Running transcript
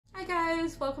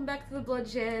guys, welcome back to the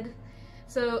bloodshed.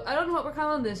 So, I don't know what we're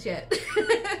calling this yet.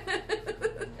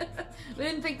 We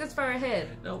didn't think this far ahead.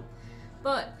 Nope.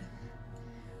 But,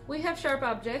 we have sharp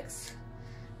objects.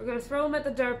 We're going to throw them at the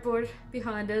dartboard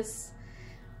behind us.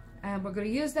 And we're going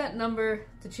to use that number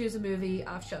to choose a movie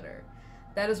off Shudder.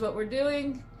 That is what we're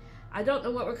doing. I don't know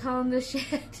what we're calling this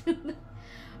yet.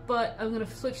 But I'm going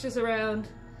to switch this around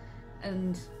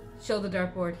and show the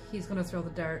dartboard. He's going to throw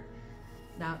the dart.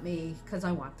 Not me, because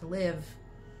I want to live.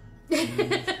 I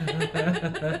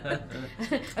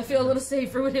feel a little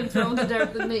safer with him throwing the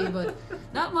dart than me, but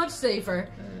not much safer.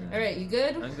 Alright, you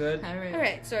good? I'm good.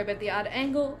 Alright, sorry about the odd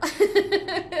angle.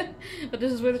 But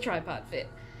this is where the tripod fit.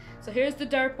 So here's the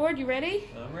dartboard. You ready?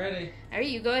 I'm ready. Alright,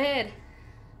 you go ahead.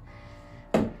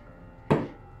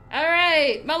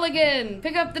 Alright, Mulligan,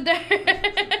 pick up the dart.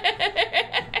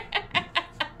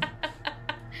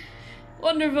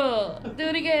 Wonderful. Do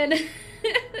it again.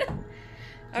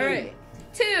 Alright.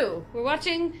 2. We're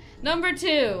watching number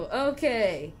 2.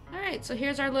 Okay. Alright, so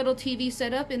here's our little TV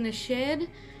setup in the shed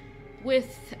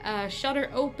with Shutter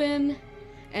open.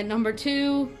 And number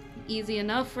 2, easy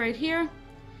enough right here,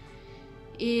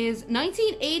 is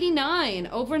 1989.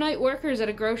 Overnight workers at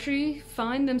a grocery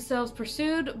find themselves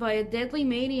pursued by a deadly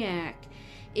maniac.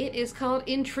 It is called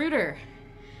Intruder.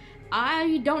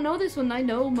 I don't know this one. I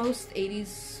know most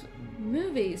 80s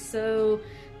movies, so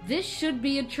this should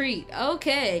be a treat.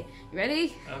 Okay, you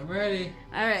ready? I'm ready.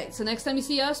 Alright, so next time you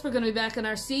see us, we're going to be back in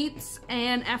our seats,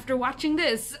 and after watching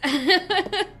this.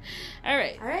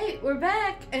 Alright, we're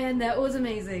back, and that was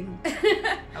amazing.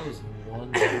 That was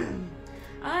wonderful.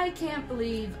 I can't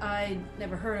believe I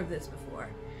never heard of this before.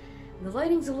 The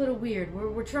lighting's a little weird.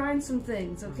 We're trying some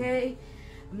things, okay?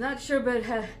 I'm not sure about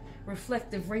how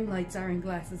reflective ring lights are in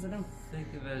glasses. I don't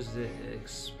think of it as the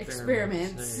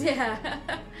experiments. Yeah.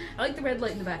 I like the red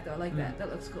light in the back though. I like that.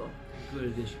 That looks cool. Good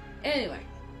addition. Anyway,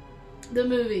 the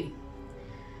movie.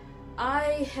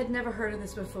 I had never heard of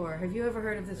this before. Have you ever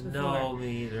heard of this before? No,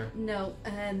 me either. No,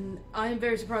 and I'm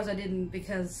very surprised I didn't,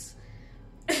 because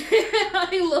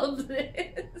I love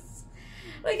this.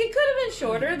 Like, it could have been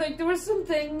shorter. Like, there were some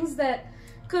things that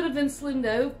could have been slimmed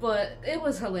out, but it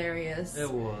was hilarious.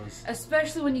 It was.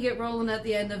 Especially when you get rolling at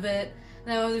the end of it.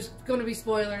 Now, there's going to be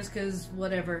spoilers, because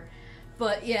whatever.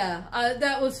 But, yeah,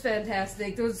 that was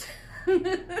fantastic. There was...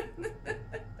 the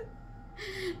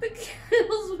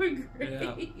kills were great.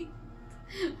 Yeah.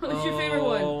 What was your favorite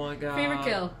one? Oh, my God. Favorite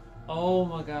kill? Oh,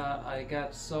 my God. I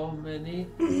got so many,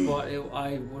 but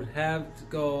I would have to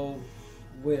go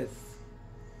with...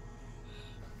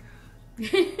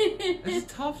 It's a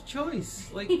tough choice.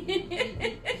 Like,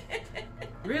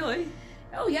 really?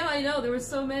 Oh yeah, I know. There were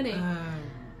so many.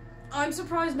 I'm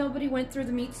surprised nobody went through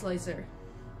the meat slicer.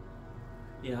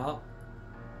 Yeah.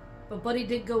 But Buddy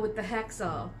did go with the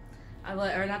hacksaw.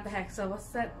 Or not the hacksaw. What's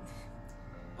that?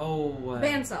 Oh.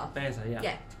 Bandsaw. Bandsaw. Yeah.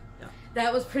 Yeah. Yeah.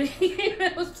 That was pretty.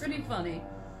 That was pretty funny.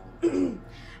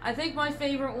 I think my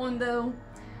favorite one though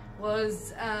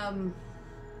was the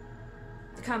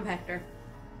compactor.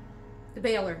 The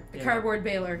baler, the cardboard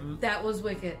baler. That was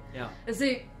wicked. Yeah. And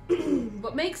see,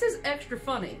 what makes this extra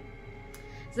funny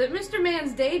is that Mr.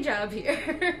 Man's day job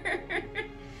here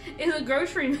is a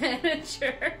grocery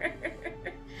manager.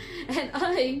 And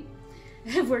I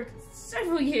have worked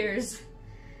several years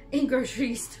in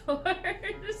grocery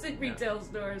stores, in retail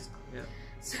stores. Yeah.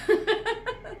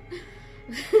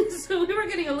 So we were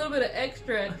getting a little bit of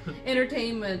extra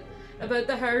entertainment about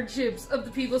the hardships of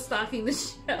the people stocking the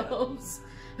shelves.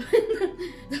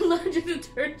 The laundry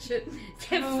detergent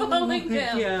kept falling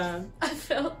down. Yeah. I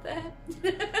felt that.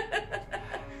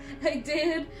 I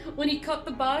did. When he cut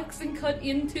the box and cut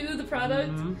into the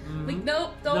product. Like,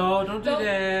 nope, don't do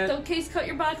that. Don't case cut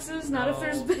your boxes, not if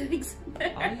there's bags in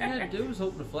there. All you had to do was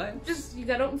open the flaps. You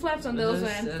gotta open flaps on those,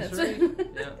 man. That's right.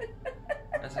 Yeah.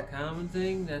 That's a common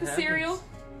thing that happens. Cereal?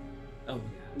 Oh,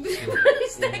 yeah. He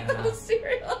stacked all the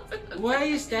cereal. Why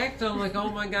you stacked them? Like, oh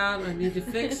my God, I need to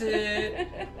fix it.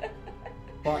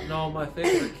 But no, my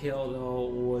favorite kill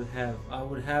though I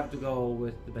would have to go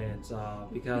with the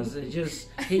bandsaw, because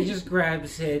he just grabbed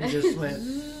his head and just went.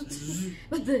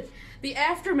 But the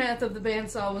aftermath of the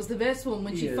bandsaw was the best one,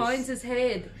 when she finds his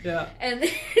head. Yeah. And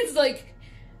it's like,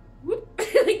 whoop,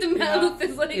 like the mouth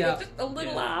is like just a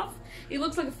little off. He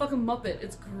looks like a fucking Muppet.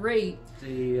 It's great.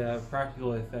 The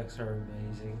practical effects are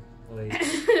amazing. Like,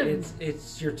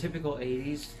 it's your typical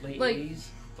 80s, late 80s,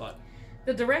 but...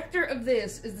 The director of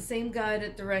this is the same guy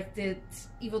that directed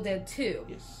Evil Dead 2.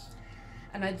 Yes.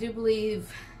 And I do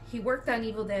believe he worked on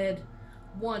Evil Dead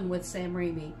 1 with Sam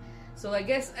Raimi. So I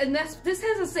guess, and this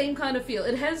has the same kind of feel.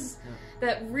 It has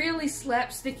that really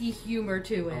slapsticky humor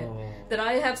to it Oh. that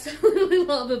I absolutely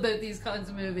love about these kinds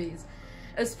of movies.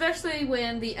 Especially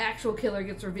when the actual killer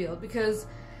gets revealed, because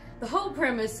the whole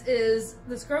premise is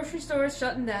this grocery store is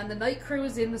shutting down, the night crew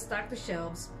is in to stock the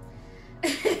shelves,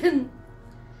 and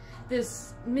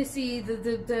this Missy,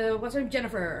 what's her name?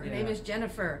 Jennifer. Her name is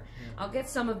Jennifer. Yeah. I'll get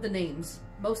some of the names.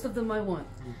 Most of them I won't.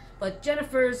 But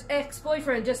Jennifer's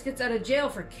ex-boyfriend just gets out of jail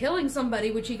for killing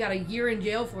somebody, which he got a year in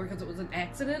jail for because it was an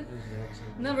accident.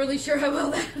 Not really sure how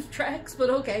well that tracks, but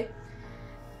okay.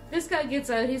 This guy gets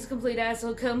out, he's a complete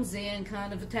asshole, comes in,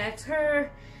 kind of attacks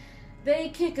her. They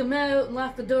kick him out and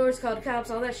lock the doors, call the cops,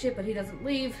 all that shit, but he doesn't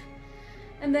leave.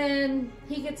 And then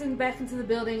he gets back into the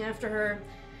building after her,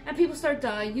 and people start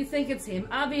dying. You think it's him.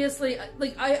 Obviously,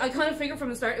 like, I kind of figured from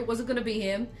the start it wasn't going to be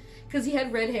him, because he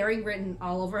had red herring written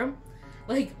all over him.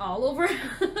 Like, all over him.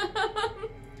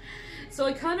 So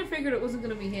I kind of figured it wasn't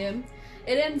going to be him.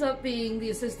 It ends up being the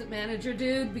assistant manager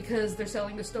dude, because they're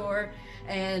selling the store,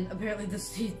 and apparently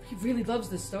he really loves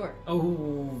this store.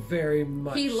 Oh, very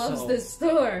much He loves this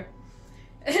store.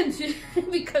 And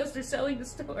because they're selling the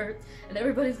store, and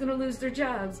everybody's going to lose their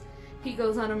jobs, he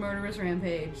goes on a murderous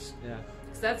rampage. Yeah.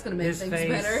 So that's going to make things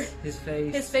better. His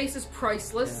face. His face is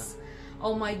priceless. Yeah.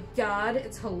 Oh my god,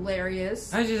 it's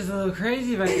hilarious. I'm just a little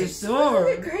crazy about this store.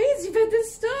 I'm crazy about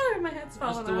this store. My head's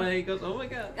falling off. Just the way he goes, oh my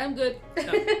god. I'm good.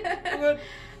 No,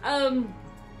 I'm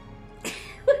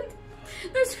good.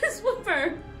 There's this one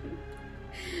part.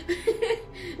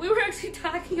 We were actually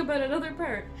talking about another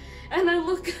part, and I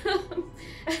look up, and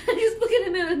I just look at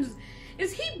him and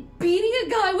is he beating a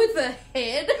guy with a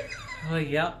head? Oh,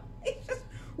 yep. He's just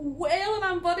wailing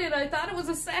on Buddy, and I thought it was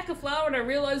a sack of flour, and I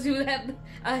realized he had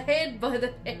a head by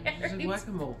the hair. It's like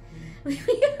whack-a-mole.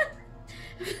 Yeah.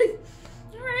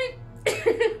 Alright.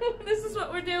 This is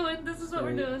what we're doing. This is what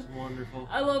we're doing. It's wonderful.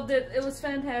 I loved it. It was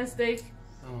fantastic.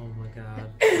 Oh my god.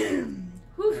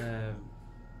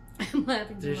 I'm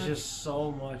laughing too There's much. just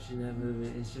so much in that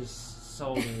movie. It's just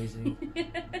so amazing.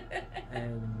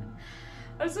 And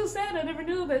I'm so sad I never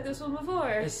knew about this one before.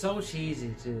 it's so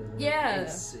cheesy too. Like, Yeah.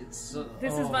 It's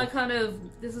This is my kind of,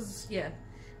 this is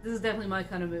definitely my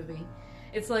kind of movie.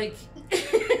 It's like,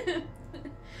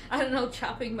 I don't know,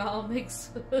 Chopping Mall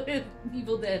mixed with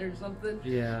Evil Dead or something.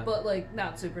 Yeah. But like,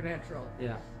 not supernatural.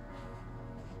 Yeah.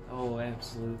 Oh,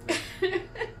 absolutely.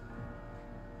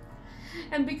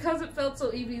 And because it felt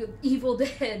so Evil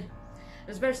Dead,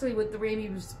 especially with the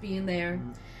Raimi being there,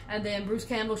 and then Bruce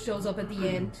Campbell shows up at the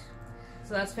end,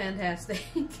 so that's fantastic.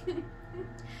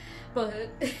 But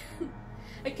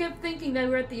I kept thinking that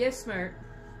we're at the S-Mart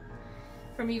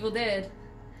from Evil Dead.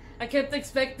 I kept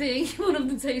expecting one of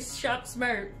them to say Shop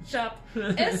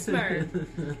S-Mart,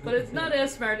 but it's not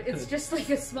S-Mart, it's just like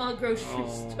a small grocery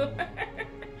store.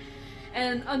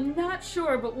 And I'm not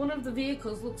sure, but one of the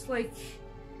vehicles looks like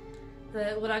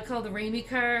what I call the Raimi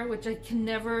car, which I can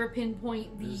never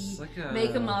pinpoint the like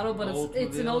make and model, but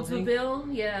it's an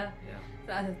Oldsmobile. Yeah.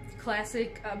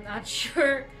 Classic. I'm not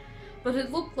sure, but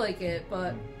it looked like it.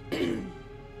 But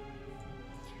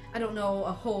I don't know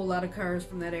a whole lot of cars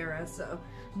from that era, so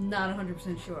I'm not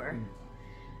 100% sure.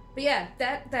 But yeah,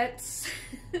 that's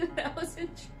that was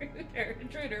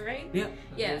Intruder, right? Yeah.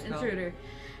 Yeah, Intruder,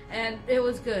 and it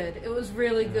was good. It was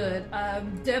really good.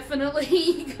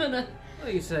 Definitely gonna.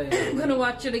 Like you say, I'm gonna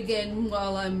watch it again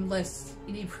while I'm less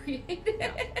inebriated.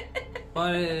 Yeah.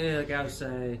 But like I would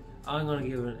say, I'm gonna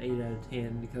give it an 8 out of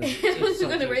 10 because it's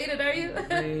You're gonna rate it, are you?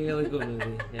 Really good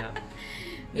movie. Yeah.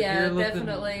 Yeah,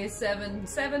 definitely 7,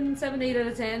 8 out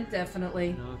of 10. Definitely.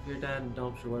 You know, if you're down in the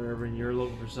dumpster or whatever, and you're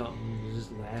looking for something to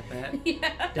just laugh at,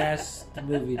 yeah. That's the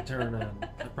movie to turn on.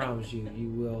 I promise you, you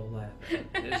will laugh at it.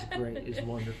 It's great. It's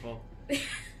wonderful.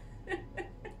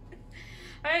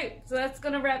 Alright, so that's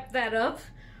gonna wrap that up.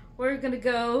 We're gonna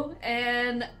go,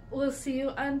 and we'll see you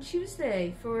on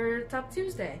Tuesday for Top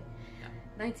Tuesday.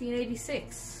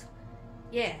 1986.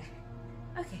 Yeah.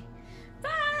 Okay.